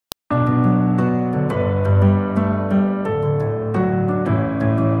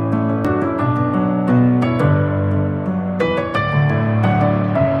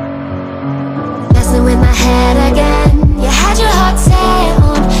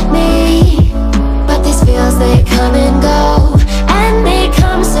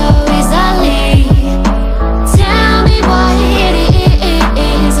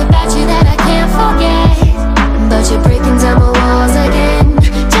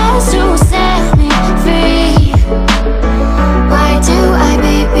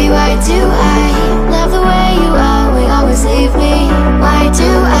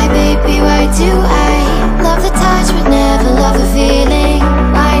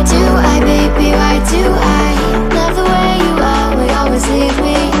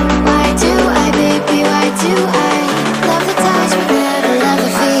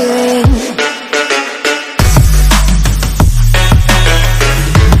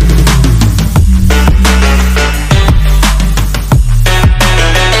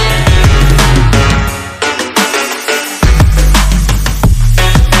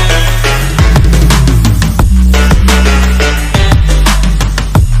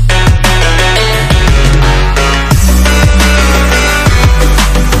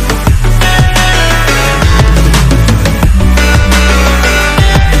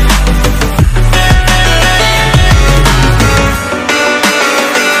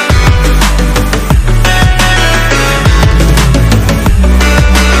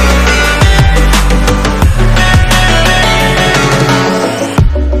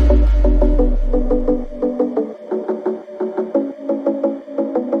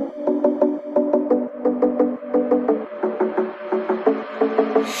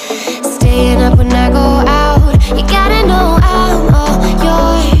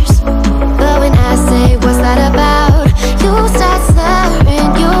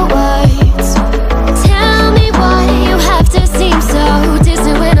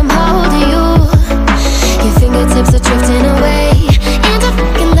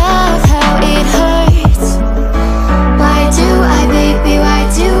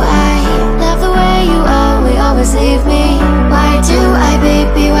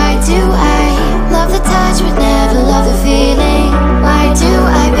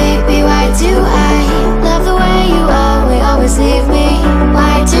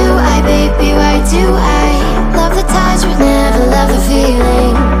do I love the touch but never love the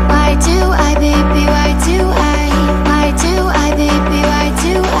feeling? Why do I, baby, why do I? Why do I, baby, why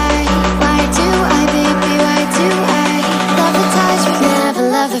do I? Why do I, baby, why do I love the touch but never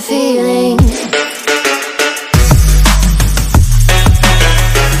love the feeling?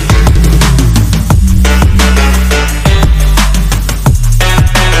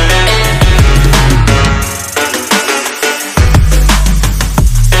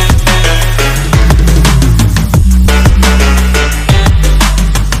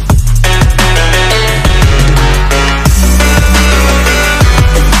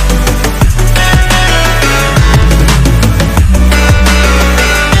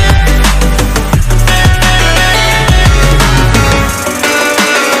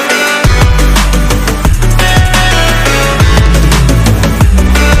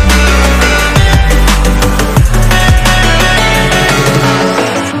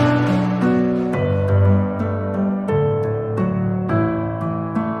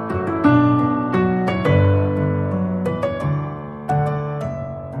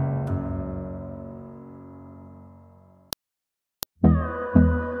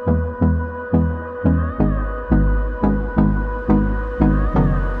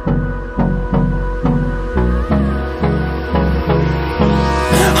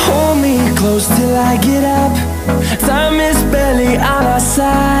 Close till I get up. Time is barely on our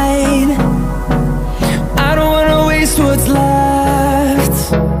side. I don't wanna waste what's left.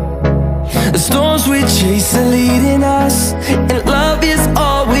 The storms we chase are leading us, and love is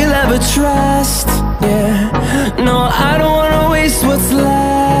all we'll ever trust. Yeah, no, I don't wanna waste what's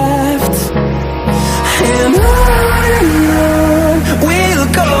left. And on we'll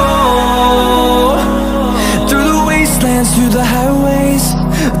go, through the wastelands, through the highways,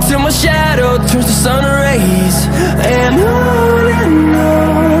 till my shadow turns to sun rays. And on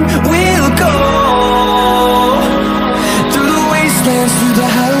we'll go, through the wastelands, through the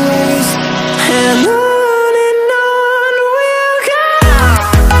highways, and on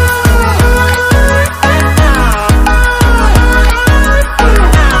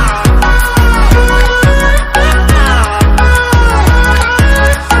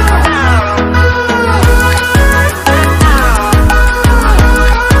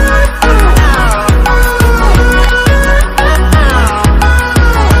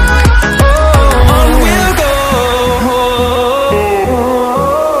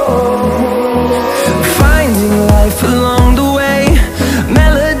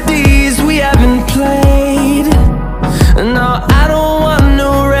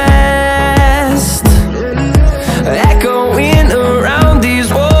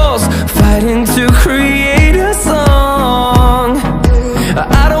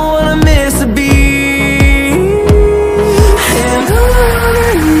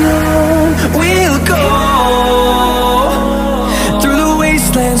we'll go.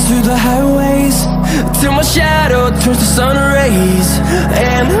 Through the highways, till my shadow turns to sun rays.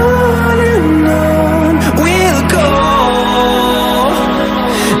 And on we'll go,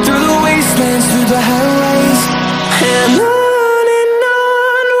 through the wastelands, through the highways, and on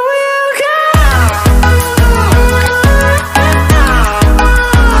we'll go.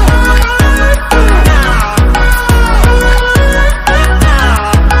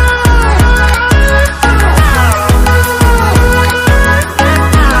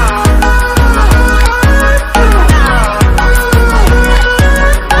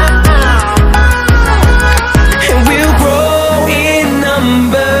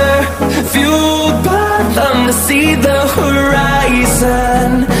 See the horizon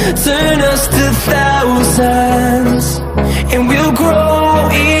turn us to thousands, and we'll grow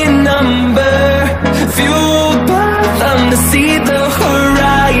in number, fueled by them. To see the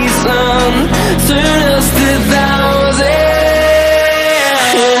horizon turn us to thousands,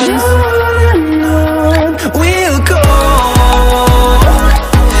 and on we'll go,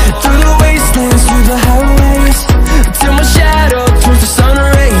 through the wastelands, through the highways, till my shadow turns to sun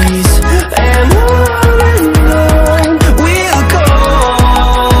rays. And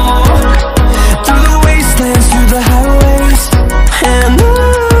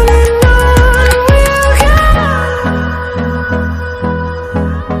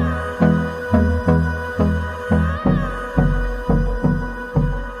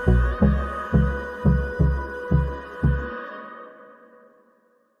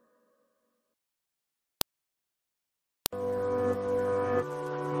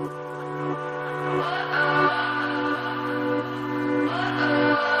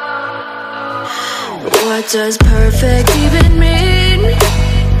what does perfect even mean?